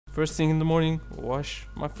First thing in the morning, wash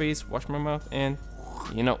my face, wash my mouth, and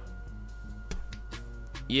you know,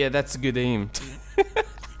 yeah, that's a good aim.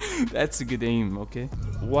 That's a good aim, okay?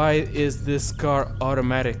 Why is this car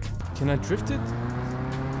automatic? Can I drift it?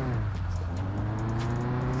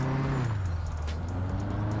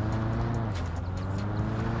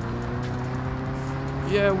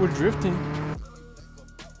 Yeah, we're drifting.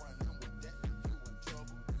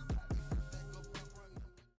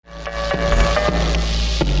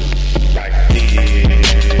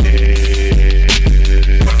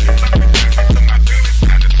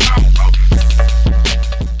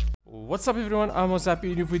 What's up everyone, I'm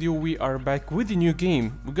Happy. In new video we are back with a new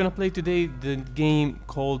game. We're gonna play today the game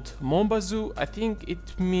called Mon Bazou. I think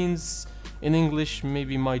it means in English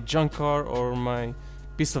maybe my junk car or my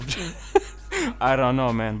piece of I don't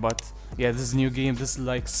know, man, but yeah, this is a new game. This is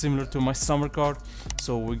like similar to my summer car,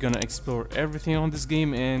 so we're gonna explore everything on this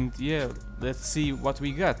game, and yeah, let's see what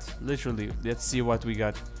we got. Literally, let's see what we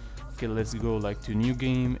got. Okay, let's go like to new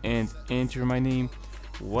game and enter my name.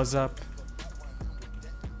 What's up?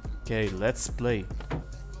 Okay, let's play.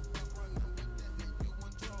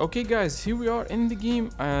 Okay guys, here we are in the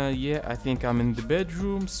game. Yeah, I think I'm in the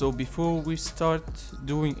bedroom. So before we start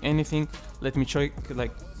doing anything, let me check the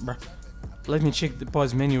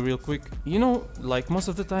pause menu real quick. You know, like most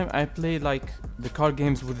of the time I play like the car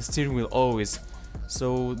games with the steering wheel always.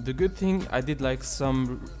 So the good thing, I did like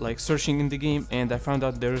some like searching in the game, and I found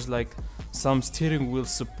out there's like some steering wheel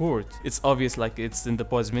support. It's obvious, like it's in the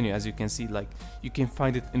pause menu, as you can see. Like you can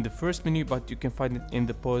find it in the first menu, but you can find it in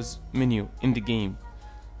the pause menu in the game.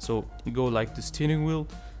 So you go like the steering wheel.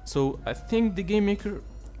 So I think the game maker,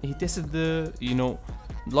 he tested the, you know,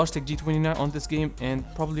 Logitech G29 on this game, and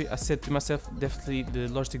probably I said to myself, definitely the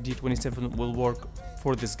Logitech G27 will work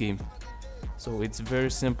for this game. So it's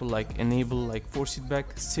very simple, like enable like force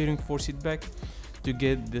feedback, steering force feedback to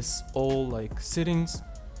get this all like settings,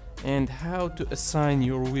 and how to assign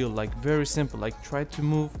your wheel, like very simple, like try to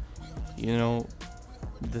move, you know,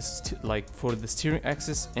 this like for the steering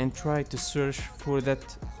axis, and try to search for that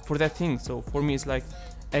thing. So for me it's like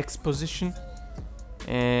X position,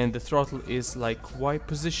 and the throttle is like Y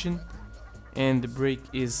position, and the brake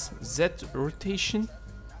is Z rotation,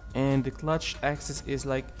 and the clutch axis is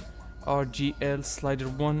like RGL slider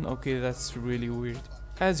 1. Okay, that's really weird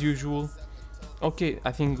as usual. Okay,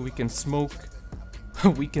 I think we can smoke.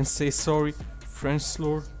 We can say sorry, French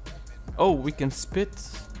slur. Oh, we can spit.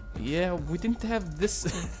 Yeah, we didn't have this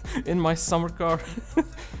in my summer car.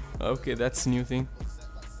 Okay, that's a new thing.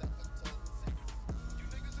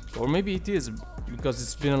 Or maybe it is, because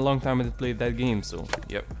it's been a long time I played that game, so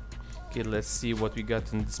yep. Okay, let's see what we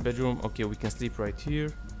got in this bedroom. Okay, we can sleep right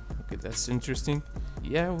here. Okay, that's interesting.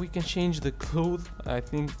 Yeah, we can change the clothes, I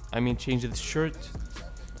mean change the shirt.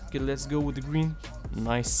 Okay, let's go with the green.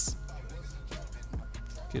 Nice.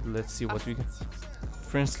 Okay, let's see what we got.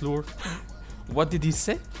 French lord. What did he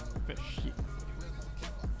say?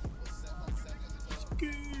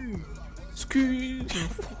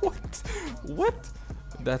 What? What?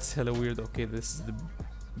 That's hella weird. Okay, this is the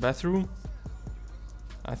bathroom.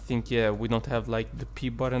 I think, yeah, we don't have like the P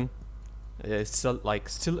button. It's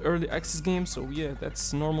still early access game, so yeah,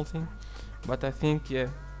 that's a normal thing. But I think, yeah,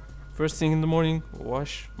 first thing in the morning,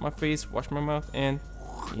 wash my face, wash my mouth, and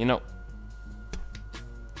you know,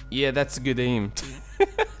 yeah, that's a good aim.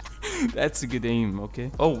 That's a good aim. Okay.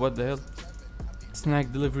 Oh, what the hell?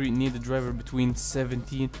 Snack delivery, need a driver between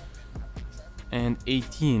 17 and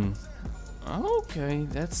 18. Okay,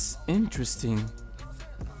 that's interesting.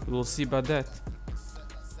 We'll see about that.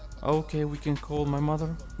 Okay, we can call my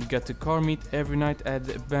mother. We got the car meet every night at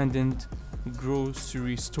the abandoned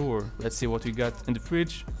grocery store. Let's see what we got in the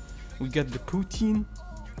fridge. We got the poutine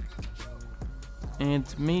and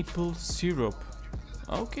maple syrup.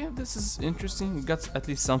 Okay, this is interesting. We got at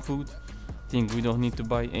least some food. Think we don't need to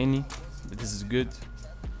buy any, but this is good.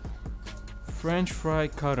 French fry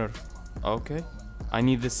cutter. Okay, I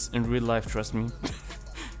need this in real life, trust me.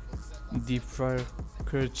 Deep fryer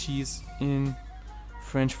curd cheese in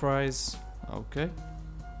French fries. Okay.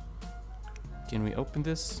 Can we open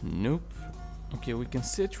this? Nope. Okay, we can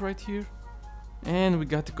sit right here. And we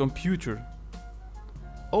got the computer.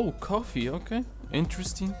 Oh, coffee. Okay,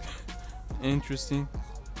 interesting. Interesting.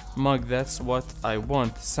 Mug, that's what I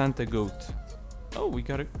want. Santa goat. Oh, we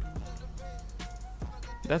got it.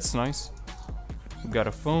 That's nice. We got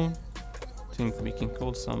a phone. Think we can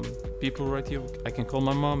call some people right here. I can call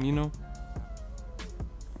my mom, you know.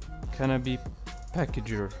 Cannabis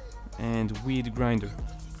packager and weed grinder.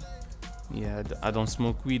 Yeah, I don't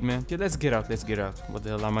smoke weed, man. Okay, let's get out. Let's get out. What the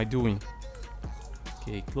hell am I doing?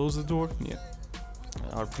 Okay, close the door. Yeah,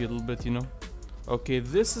 RP a little bit, you know. Okay,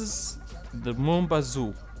 this is the Mon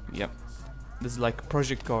Bazou. Yeah, this is like a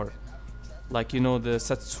project car, like, you know, the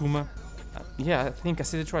Satsuma. Yeah, I think I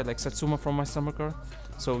said it right, like Satsuma from my summer car.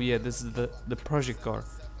 So yeah, this is the project car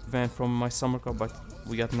van from my summer car, but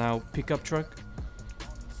we got now pickup truck,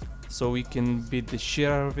 so we can beat the shit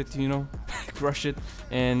out of it, you know, crush it,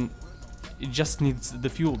 and it just needs the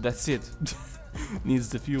fuel. That's it. Needs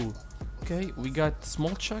the fuel. Okay, we got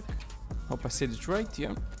small truck. Hope I said it right.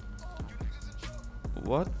 Yeah.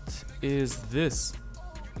 What is this?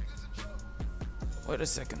 Wait a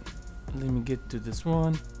second. Let me get to this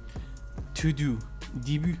one. To do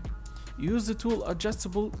debut. Use the tool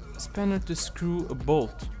adjustable spanner to screw a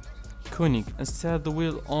bolt. König. Install the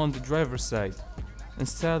wheel on the driver's side.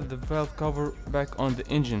 Install the valve cover back on the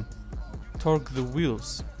engine. Torque the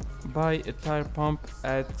wheels. Buy a tire pump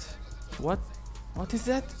at what? What is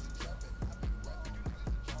that?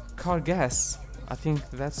 Car gas. I think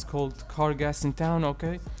that's called car gas in town.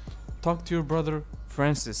 Okay. Talk to your brother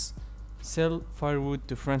Francis. Sell firewood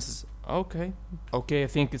to Francis. Okay. Okay, I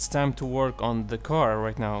think it's time to work on the car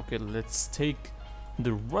right now. Okay, let's take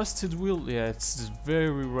the rusted wheel. Yeah, it's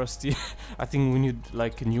very rusty. I think we need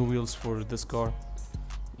like new wheels for this car.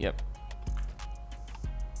 Yep.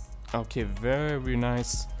 Okay, very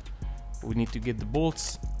nice. We need to get the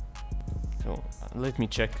bolts. So let me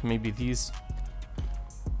check. Maybe these.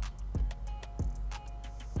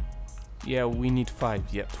 Yeah, we need 5.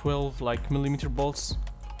 Yeah, 12 like millimeter bolts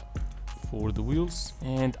for the wheels,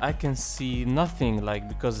 and I can see nothing like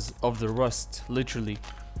because of the rust, literally.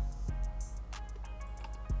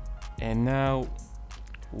 And now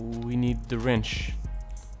we need the wrench.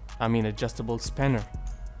 I mean adjustable spanner.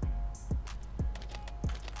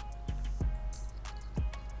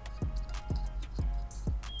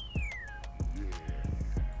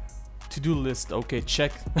 To-do list. Okay,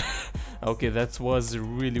 check. Okay, that was a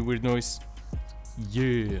really weird noise.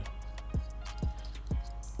 Yeah.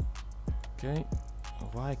 Okay.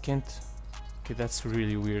 Why I can't? Okay, that's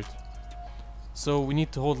really weird. So we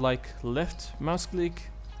need to hold like left mouse click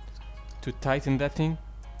to tighten that thing.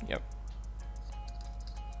 Yep.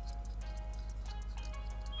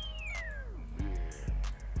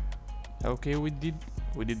 Okay, we did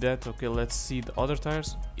that. Okay, let's see the other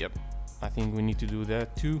tires. Yep. I think we need to do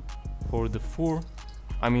that too for the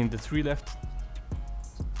 3 left.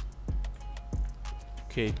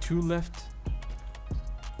 Okay, 2 left.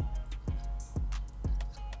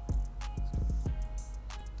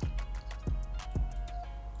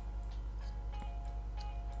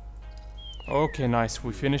 Okay, nice,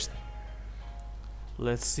 we finished.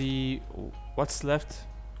 Let's see what's left.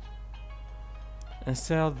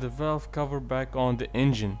 Install the valve cover back on the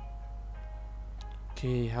engine.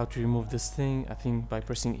 Okay, how to remove this thing? I think by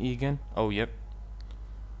pressing E again. Oh, yep.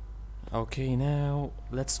 Okay, now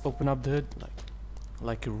let's open up the hood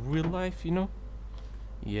like a real life, you know?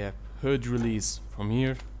 Yep, hood release from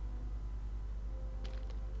here.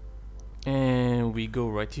 And we go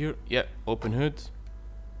right here. Yep, open hood.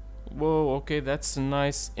 Whoa, okay, that's a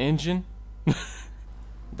nice engine.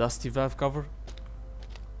 Dusty valve cover.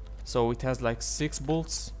 So it has like 6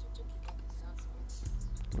 bolts.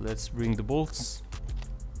 Let's bring the bolts.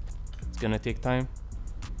 It's gonna take time.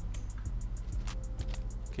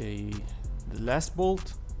 Okay, the last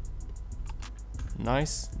bolt.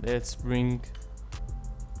 Nice. Let's bring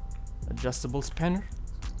adjustable spanner.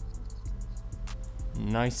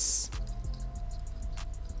 Nice.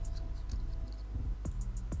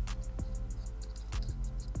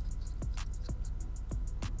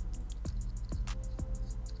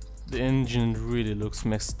 The engine really looks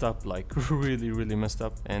messed up, like really messed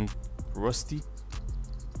up and rusty.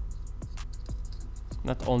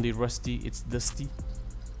 Not only rusty, it's dusty.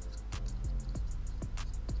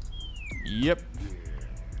 Yep,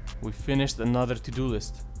 we finished another to-do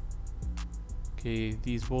list. Okay,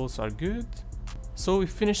 these bolts are good. So we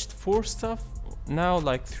finished 4 stuff. Now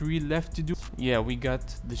like 3 left to do. Yeah, we got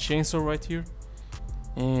the chainsaw right here.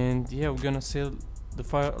 And yeah, we're gonna sell the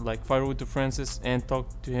firewood to Francis and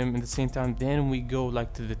talk to him in the same time. Then we go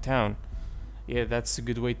like to the town. Yeah, that's a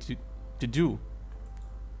good way to do.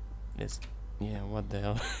 Yes. Yeah, what the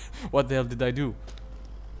hell? What the hell did I do?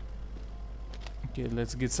 Okay,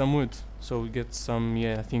 let's get some wood. So we get some,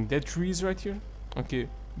 yeah, I think dead trees right here. Okay,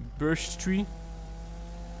 birch tree.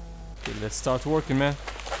 Okay, let's start working, man.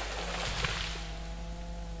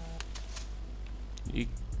 You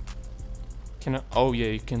can, oh yeah,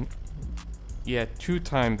 you can. Yeah, 2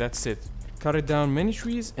 times, that's it. Cut it down many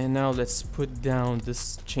trees, and now let's put down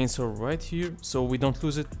this chainsaw right here so we don't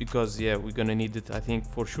lose it, because yeah, we're gonna need it, I think,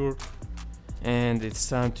 for sure. And it's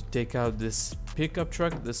time to take out this pickup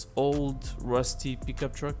truck, this old rusty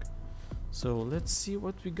pickup truck. So let's see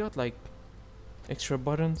what we got, like extra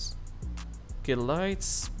buttons. Okay,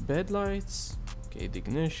 lights, bed lights. Okay, the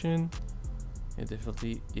ignition. Yeah,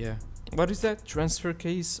 definitely, yeah. What is that? Transfer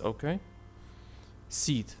case, okay.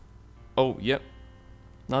 Seat. Oh, yeah.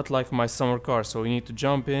 Not like my summer car, so you need to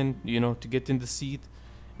jump in, you know, to get in the seat.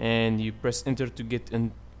 And you press enter to get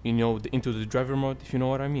in, you know, into the driver mode, if you know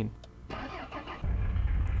what I mean.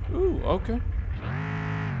 Ooh, okay.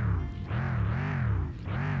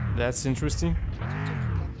 That's interesting.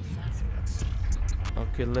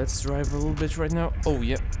 Okay, let's drive a little bit right now. Oh,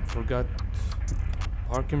 yeah, forgot.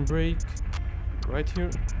 Park and brake. Right here.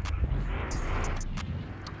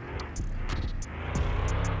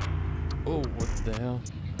 Oh, what the hell?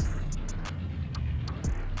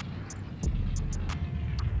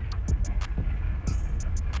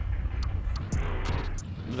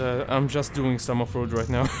 I'm just doing some off-road right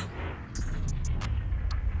now.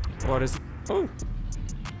 What is it? Oh!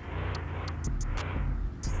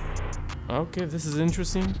 Okay, this is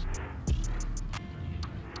interesting.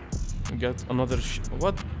 We got another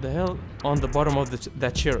what the hell on the bottom of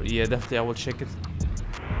that chair? Yeah, definitely I will check it.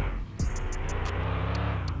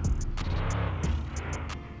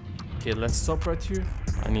 Okay, let's stop right here.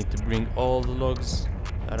 I need to bring all the logs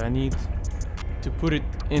that I need to put it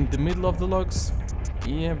in the middle of the logs.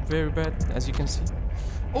 Yeah, very bad, as you can see.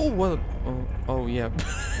 Oh, well, oh yeah.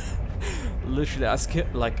 Literally,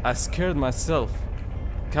 I scared myself.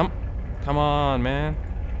 Come on, man.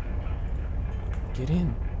 Get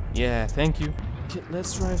in. Yeah, thank you. Okay,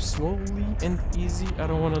 let's drive slowly and easy. I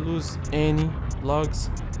don't want to lose any logs.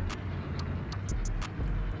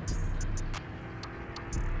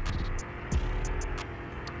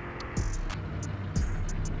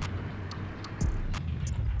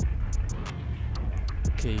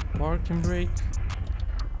 Okay, park and brake.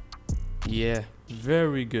 Yeah,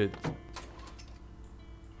 very good.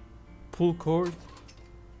 Pull cord.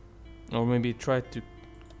 Or maybe try to...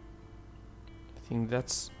 I think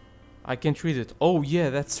that's... I can't read it. Oh yeah,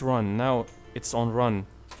 that's run. Now it's on run.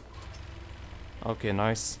 Okay,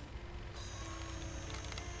 nice.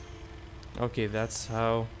 Okay, that's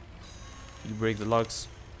how you break the locks.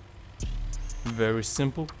 Very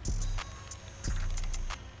simple.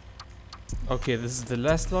 Okay, this is the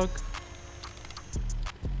last lock.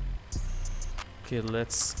 Okay,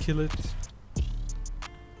 let's kill it.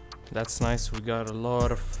 That's nice. We got a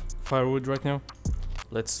lot of firewood right now.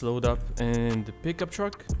 Let's load up in the pickup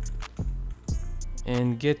truck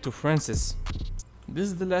and get to Francis. This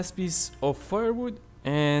is the last piece of firewood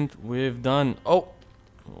and we've done... Oh!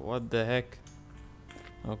 What the heck?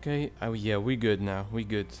 Okay, oh yeah, we good now. We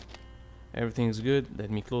good. Everything's good.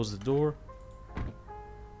 Let me close the door.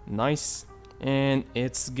 Nice. And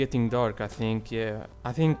it's getting dark, I think. Yeah,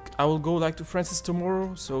 I think I will go like to Francis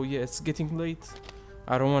tomorrow. So yeah, it's getting late.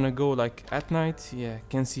 I don't want to go like at night. Yeah,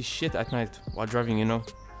 can't see shit at night while driving, you know.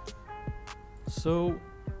 So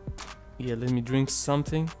yeah, let me drink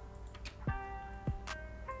something.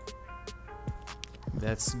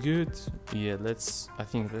 That's good. Yeah, I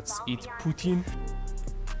think let's eat poutine.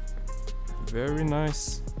 Very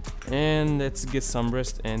nice. And let's get some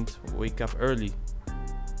rest and wake up early.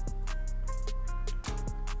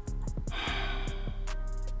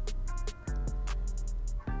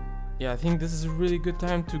 Yeah, I think this is a really good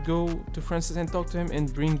time to go to Francis and talk to him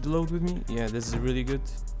and bring the load with me. Yeah, this is really good.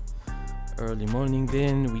 Early morning,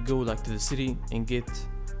 then we go like to the city and get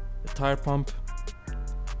a tire pump.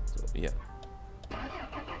 So yeah.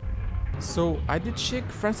 So I did check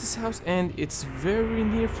Francis' house and it's very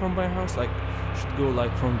near from my house. Like, should go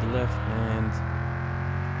like from the left and...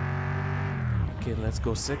 Okay, let's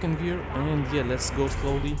go second gear and yeah, let's go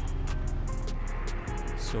slowly.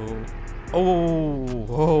 So...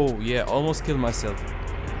 Oh, yeah, almost killed myself.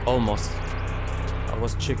 Almost. I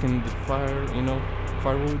was checking the fire, you know,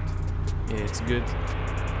 firewood. Yeah, it's good.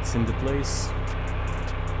 It's in the place.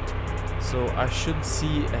 So I should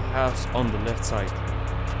see a house on the left side.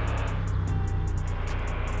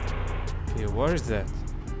 Okay, where is that?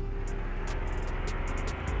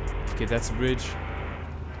 Okay, that's a bridge.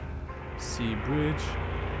 See bridge.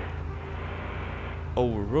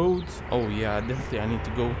 Oh, road. Oh yeah, definitely I need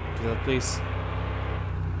to go to that place.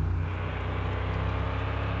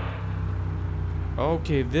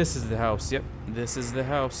 Okay, this is the house. Yep, this is the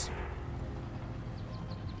house.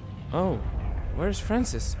 Oh, where's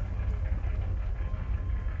Francis?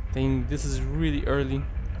 I think this is really early.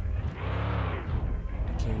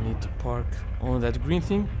 Okay, I need to park on that green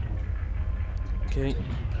thing. Okay,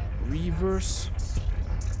 reverse.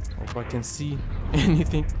 Hope I can see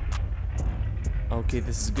anything. Okay,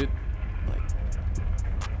 this is good. Like,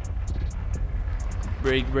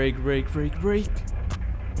 brake.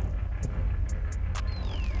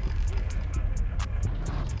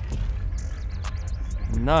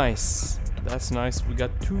 Nice. That's nice. We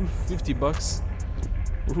got 250 bucks.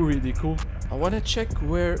 Really cool. I want to check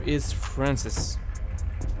where is Francis.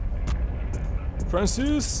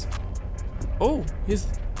 Francis! Oh,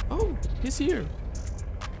 he's here.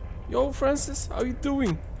 Yo, Francis, how you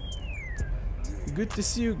doing? Good to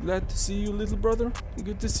see you. Glad to see you, little brother.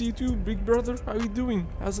 Good to see you too, big brother. How you doing?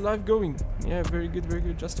 How's life going? Yeah, very good, very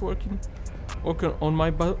good. Just working on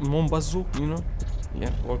my Mon Bazou, you know.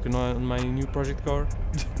 Yeah, working on my new project car.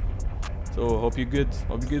 So hope you're good.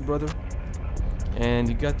 Hope you're good, brother. And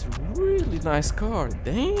you got a really nice car.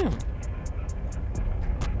 Damn.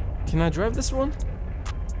 Can I drive this one?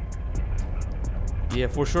 Yeah,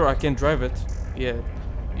 for sure I can drive it. Yeah,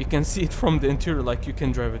 you can see it from the interior, like you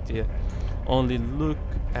can drive it. Yeah, only look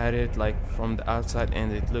at it like from the outside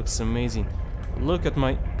and it looks amazing. Look at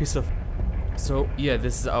my piece of... So yeah,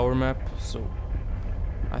 this is our map. So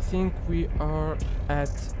I think we are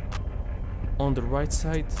on the right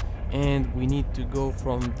side, and we need to go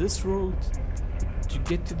from this road to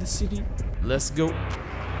get to the city. Let's go.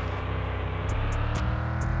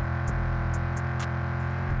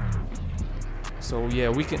 So yeah,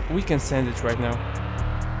 we can send it right now.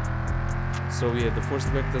 So yeah, the force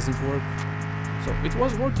back doesn't work. So it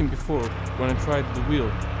was working before when I tried the wheel,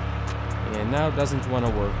 and now it doesn't want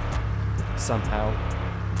to work somehow.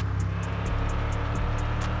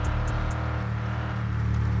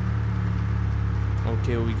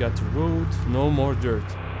 Okay, we got the road, no more dirt.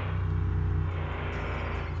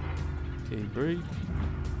 Okay, brake.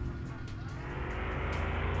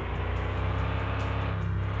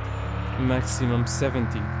 Maximum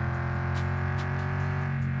 70.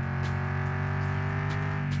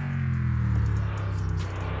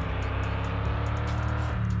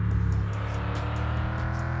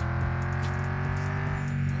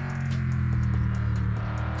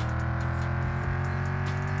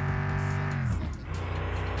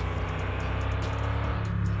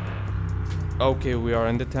 Okay, we are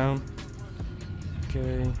in the town.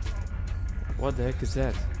 Okay, what the heck is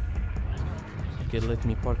that? Okay, let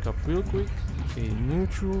me park up real quick. Okay,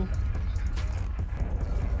 neutral.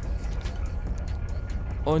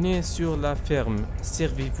 On est sur la ferme.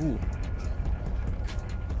 Servez-vous.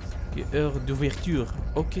 Okay, heure d'ouverture.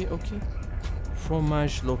 Okay, okay.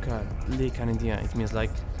 Fromage local. Les Canadiens. It means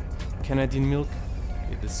like Canadian milk.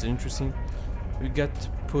 Okay, this is interesting. We got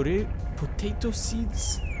potato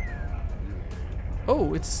seeds.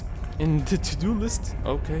 Oh, it's in the to-do list.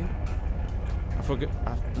 Okay. I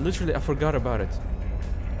forgot about it.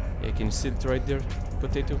 Yeah, can you see it right there?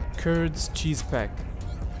 Potato. Curds cheese pack.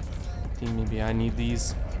 I think maybe I need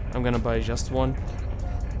these. I'm gonna buy just one.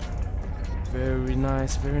 Very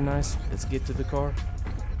nice, very nice. Let's get to the car.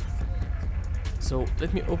 So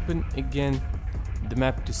let me open again the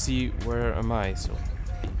map to see where am I. So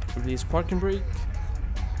release parking brake.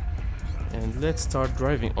 And let's start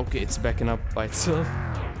driving. Okay, it's backing up by itself.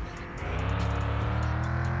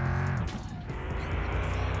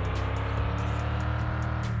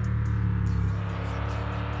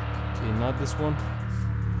 Okay, not this one.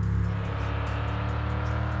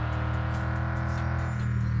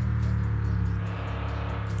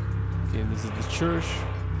 Okay, this is the church.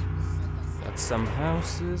 Got some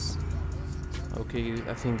houses. Okay,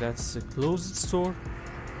 I think that's a closed store.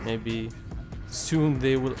 Maybe soon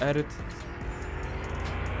they will add it.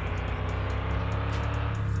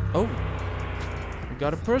 Oh, we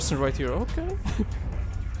got a person right here. Okay.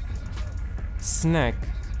 Snack.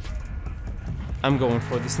 I'm going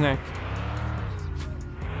for the snack.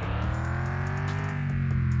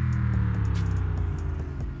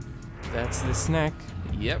 That's the snack.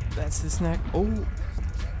 Yep, that's the snack. Oh.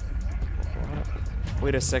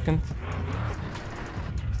 Wait a second.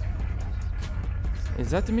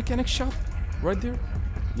 Is that the mechanic shop? Right there?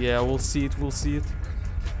 Yeah, we'll see it, we'll see it.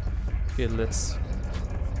 Okay, let's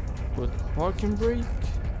put parking brake.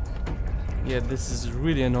 Yeah, this is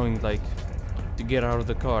really annoying, like, to get out of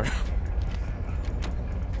the car.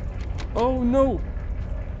 Oh no!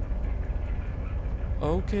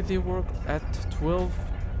 Okay, they work at 12.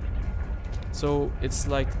 So it's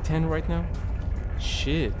like 10 right now?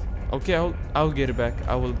 Shit. Okay, I'll get it back.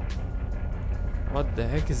 I will... What the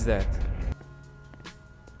heck is that?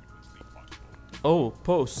 Oh,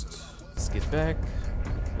 post. Let's get back.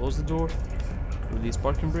 Close the door. Release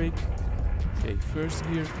parking brake. Okay, first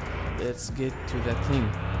gear. Let's get to that thing.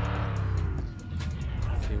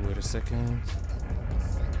 Okay, wait a second.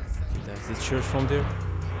 Okay, that's the church from there.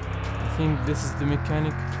 I think this is the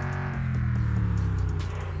mechanic.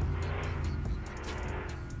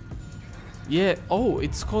 Yeah, oh,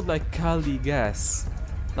 it's called like Kali gas.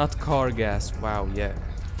 Not car gas. Wow, yeah.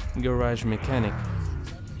 Garage mechanic.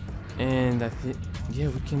 And I think, yeah,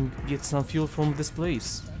 we can get some fuel from this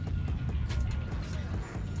place.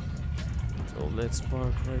 So let's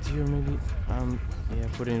park right here maybe. Yeah,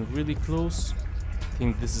 put in really close. I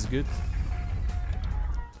think this is good.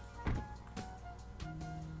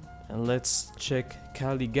 And let's check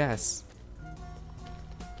Cali gas.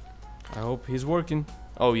 I hope he's working.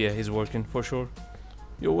 Oh yeah, he's working for sure.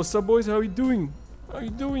 Yo, what's up boys? How you doing? How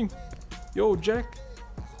you doing? Yo, Jack.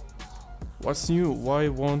 What's new? Why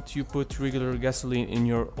won't you put regular gasoline in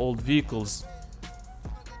your old vehicles?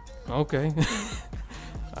 Okay.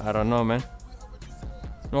 I don't know, man.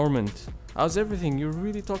 Normand, how's everything? You're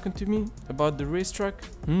really talking to me about the racetrack?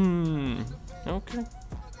 Okay.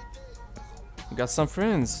 Got some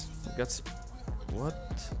friends.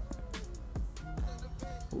 What?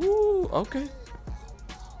 Ooh, okay.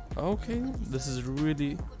 Okay, this is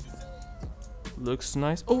really... looks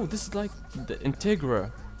nice. Oh, this is like the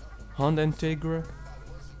Integra. Honda Integra.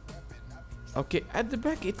 Okay, at the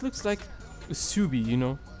back it looks like a Subi, you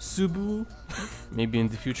know? Subu. Maybe in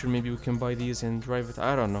the future, maybe we can buy these and drive it.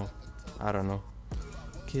 I don't know. I don't know.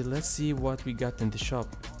 Okay, let's see what we got in the shop.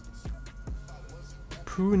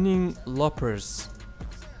 Pruning loppers.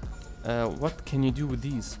 What can you do with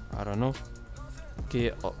these? I don't know.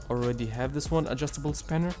 Okay, already have this one. Adjustable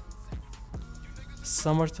spanner.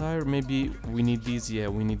 Summer tire. Maybe we need these. Yeah,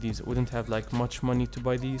 we need these. Wouldn't have like much money to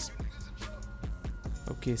buy these.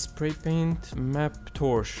 Okay, spray paint. Map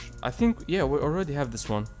torch. I think, yeah, we already have this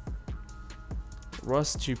one.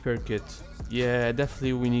 Rust repair kit. Yeah,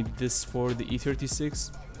 definitely we need this for the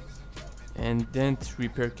E36. And dent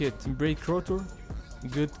repair kit. Brake rotor.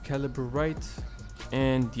 Good caliber right.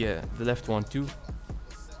 And yeah, the left one too.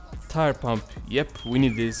 Tire pump. Yep, we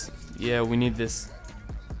need this. Yeah, we need this.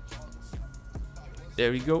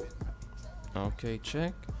 There we go. Okay,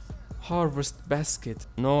 check. Harvest basket.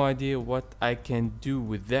 No idea what I can do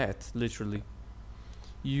with that, literally.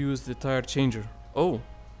 Use the tire changer. Oh,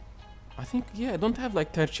 I think, yeah, I don't have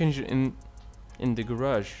like tire changer in the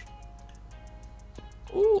garage.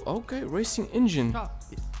 Oh, okay, racing engine.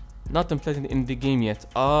 Not implemented in the game yet.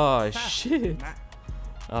 Ah, shit.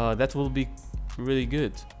 That will be really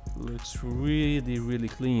good. Looks really, really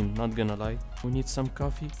clean, not gonna lie. We need some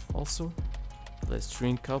coffee also. Let's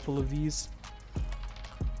drink a couple of these.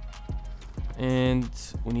 And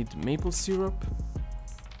we need maple syrup.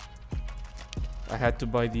 I had to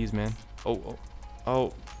buy these, man. Oh,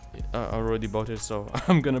 I already bought it, so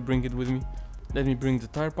I'm gonna bring it with me. Let me bring the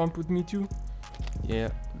tire pump with me too. Yeah,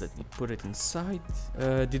 let me put it inside.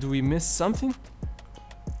 Did we miss something?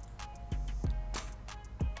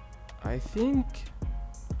 I think...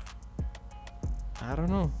 I don't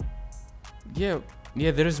know. Yeah,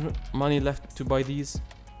 there is money left to buy these.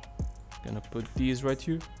 Gonna put these right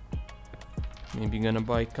here. Maybe gonna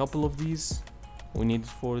buy a couple of these. We need it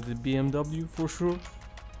for the BMW for sure.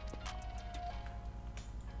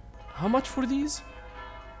 How much for these?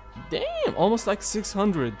 Damn, almost like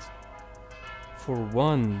 600 for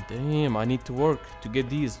one. Damn, I need to work to get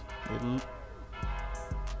these.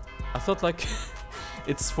 I thought like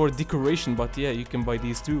it's for decoration, but yeah, you can buy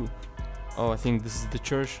these too. Oh, I think this is the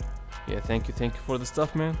church. Yeah, thank you for the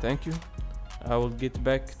stuff, man. Thank you. I will get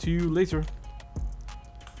back to you later.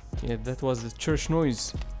 Yeah, that was the church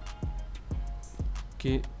noise.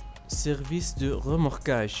 Okay, service de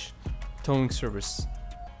remorquage, towing service.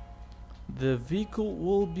 The vehicle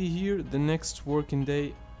will be here the next working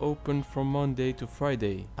day, open from Monday to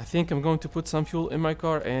Friday. I think I'm going to put some fuel in my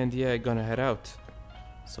car and yeah, gonna head out.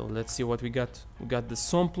 So let's see what we got. We got the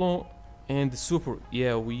Samplon and the Super.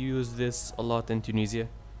 Yeah, we use this a lot in Tunisia,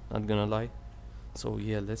 not gonna lie. So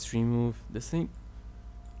yeah, let's remove this thing.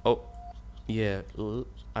 Oh, yeah,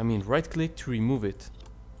 I mean right click to remove it.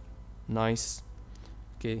 Nice.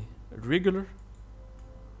 Okay, regular.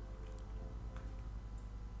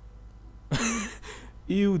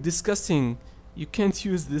 Ew, disgusting. You can't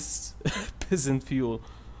use this peasant fuel.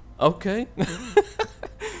 Okay.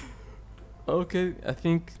 Okay, I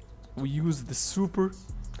think we use the Super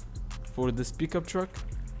for this pickup truck.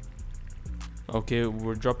 Okay,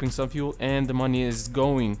 we're dropping some fuel and the money is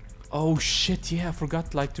going. Oh shit, yeah, I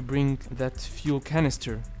forgot like to bring that fuel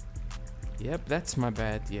canister. Yep, that's my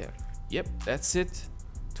bad, yeah. Yep, that's it.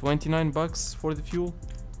 29 bucks for the fuel.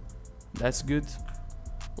 That's good.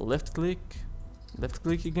 Left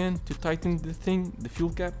click again to tighten the thing, the fuel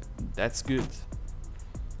cap. That's good.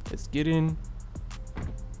 Let's get in.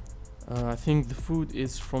 I think the food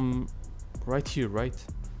is from right here, right?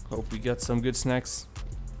 Hope we got some good snacks.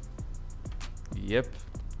 Yep.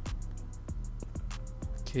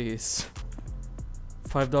 Okay, it's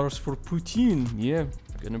 $5 for poutine. Yeah,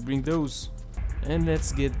 gonna bring those. And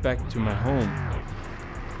let's get back to my home.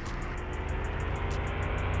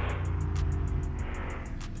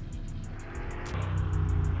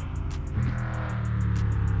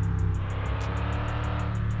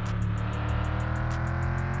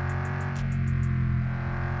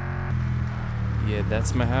 Yeah,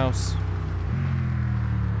 that's my house.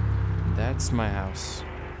 That's my house.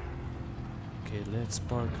 Okay, let's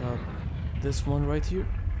park up this one right here.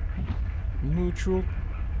 Neutral.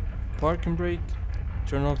 Park and brake.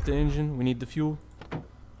 Turn off the engine. We need the fuel.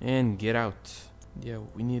 And get out. Yeah,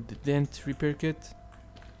 we need the dent repair kit.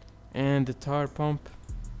 And the tire pump.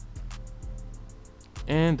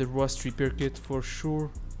 And the rust repair kit for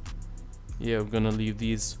sure. Yeah, we're gonna leave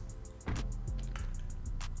these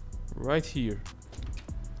right here.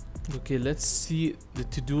 Okay, let's see the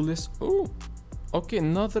to-do list. Oh, okay,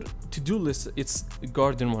 another to-do list. It's the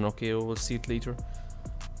garden one. Okay, we'll see it later.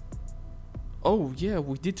 Oh yeah,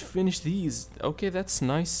 we did finish these. Okay, that's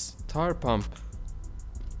nice. Tire pump.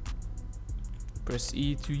 Press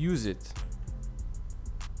E to use it.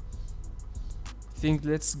 Think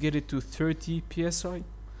let's get it to 30 psi,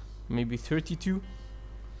 maybe 32.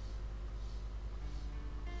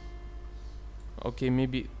 Okay,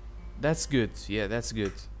 maybe that's good. Yeah, that's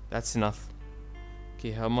good. That's enough.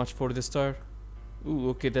 Okay, how much for this tire? Ooh,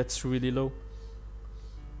 okay, that's really low.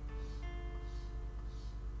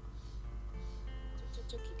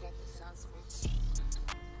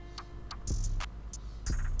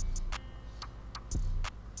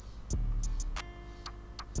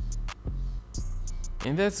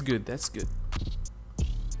 And that's good, that's good.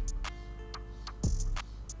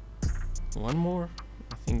 One more.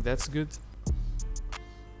 I think that's good.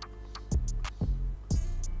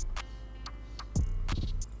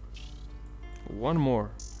 One more.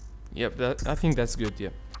 Yep, I think that's good, yeah.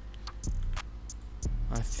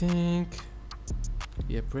 I think...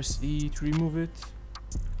 Yeah, press E to remove it.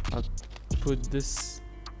 I'll put this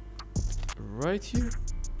right here.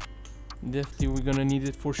 Definitely we're gonna need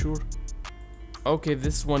it for sure. Okay,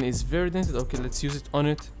 this one is very dented. Okay, let's use it on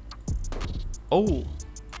it. Oh.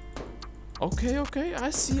 Okay, okay, I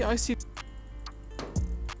see.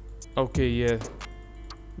 Okay, yeah.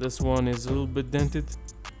 This one is a little bit dented.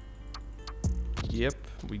 Yep,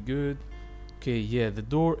 we good. Okay, yeah, the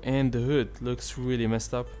door and the hood looks really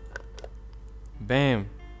messed up. Bam.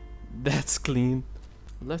 That's clean.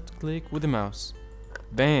 Left click with the mouse.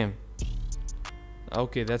 Bam.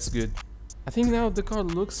 Okay, that's good. I think now the car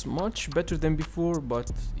looks much better than before,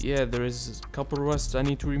 but yeah, there is a couple rust. I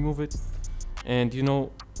need to remove it. And you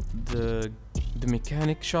know, the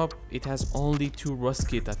mechanic shop, it has only 2 rust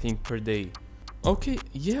kit I think per day. Okay,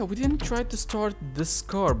 yeah, we didn't try to start this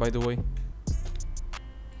car, by the way.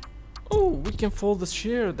 Oh, we can fold the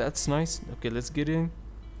chair. That's nice. Okay, let's get in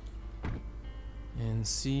and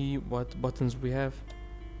see what buttons we have.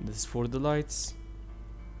 This is for the lights.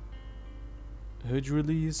 Hood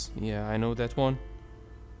release, yeah, I know that one.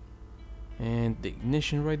 And the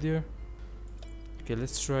ignition right there. Okay,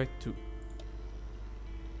 let's try to...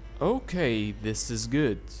 Okay, this is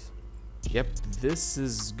good. Yep, this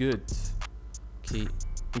is good. Okay,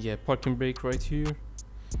 yeah, parking brake right here.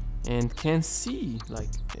 And can see, like,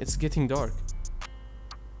 it's getting dark.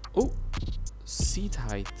 Oh, seat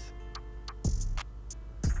height.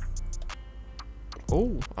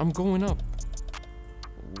 Oh, I'm going up.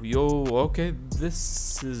 Yo, okay,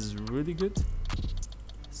 this is really good.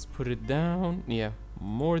 Let's put it down. Yeah,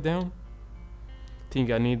 more down. Think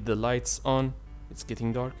I need the lights on. It's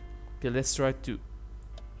getting dark. Okay, let's try to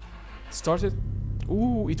start it.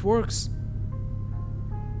 Ooh, it works.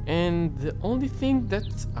 And the only thing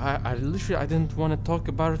that I literally I didn't want to talk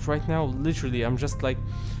about it right now. Literally, I'm just like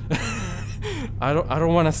I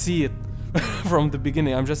don't want to see it from the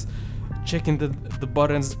beginning. I'm just checking the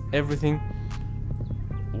buttons, everything.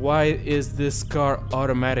 Why is this car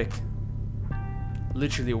automatic?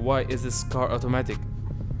 Literally, why is this car automatic?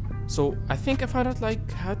 So I think I found out like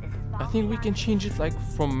I think we can change it like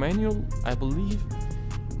from manual. I believe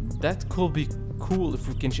that could be cool if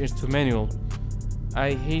we can change to manual.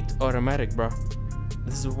 I hate automatic, bro.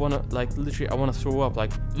 This is like literally I wanna throw up.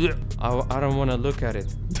 Like I don't wanna look at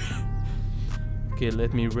it. Okay,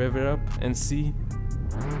 let me rev it up and see.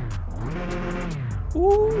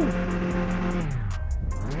 Ooh.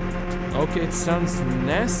 Okay, it sounds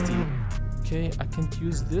nasty. Okay, I can't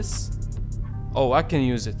use this. Oh, I can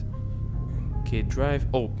use it. Okay, drive.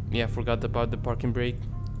 Oh, yeah, forgot about the parking brake.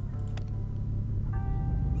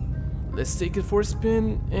 Let's take it for a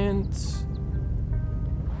spin and...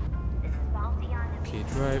 Okay,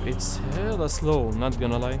 drive. It's hella slow, not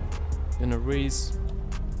gonna lie. Gonna raise.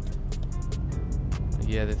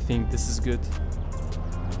 Yeah, I think this is good.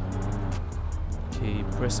 Okay,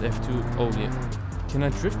 press F2. Oh, yeah. Can I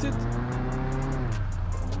drift it?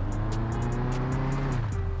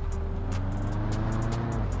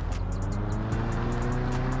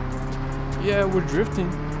 Yeah, we're drifting.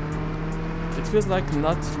 It feels like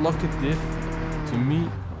not locked diff to me.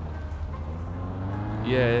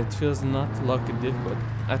 Yeah, it feels not like a diff, but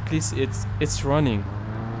at least it's running.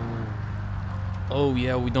 Oh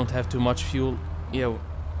yeah, we don't have too much fuel. Yeah,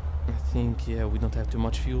 I think, yeah, we don't have too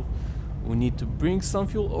much fuel. We need to bring some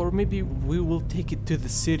fuel, or maybe we will take it to the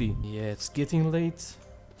city. Yeah, it's getting late.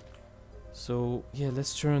 So yeah,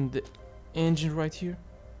 let's turn the engine right here.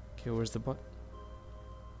 Okay, where's the button?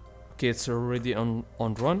 Okay, it's already on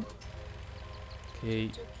run.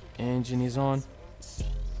 Okay, engine is on.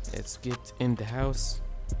 Let's get in the house.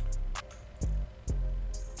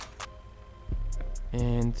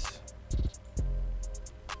 And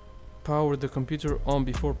power the computer on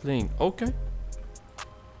before playing. Okay.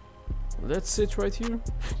 Let's sit right here.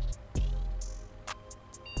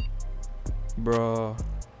 Bruh.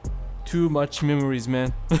 Too much memories,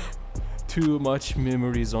 man. Too much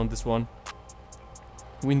memories on this one.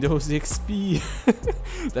 Windows XP.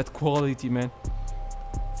 That quality, man.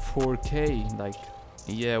 4K, like,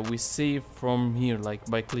 yeah, we save from here, like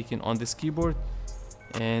by clicking on this keyboard,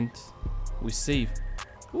 and we save.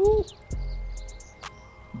 Ooh.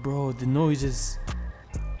 Bro, the noises.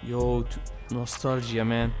 Yo, nostalgia,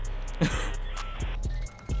 man.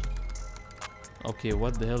 Okay,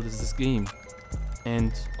 what the hell is this game?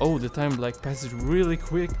 And oh, the time like passes really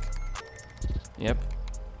quick. Yep.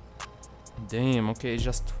 Damn. Okay,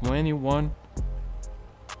 just 21.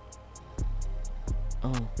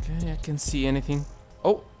 Okay, I can see anything.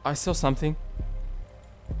 Oh, I saw something.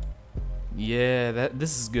 Yeah,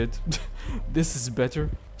 this is good. This is better.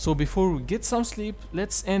 So before we get some sleep,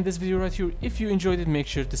 let's end this video right here. If you enjoyed it, make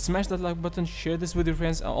sure to smash that like button, share this with your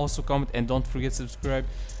friends, and also comment, and don't forget to subscribe.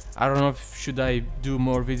 I don't know if should I do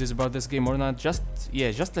more videos about this game or not. Just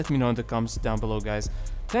let me know in the comments down below, guys.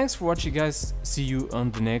 Thanks for watching, guys. See you on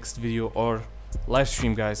the next video or live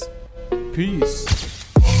stream, guys. Peace.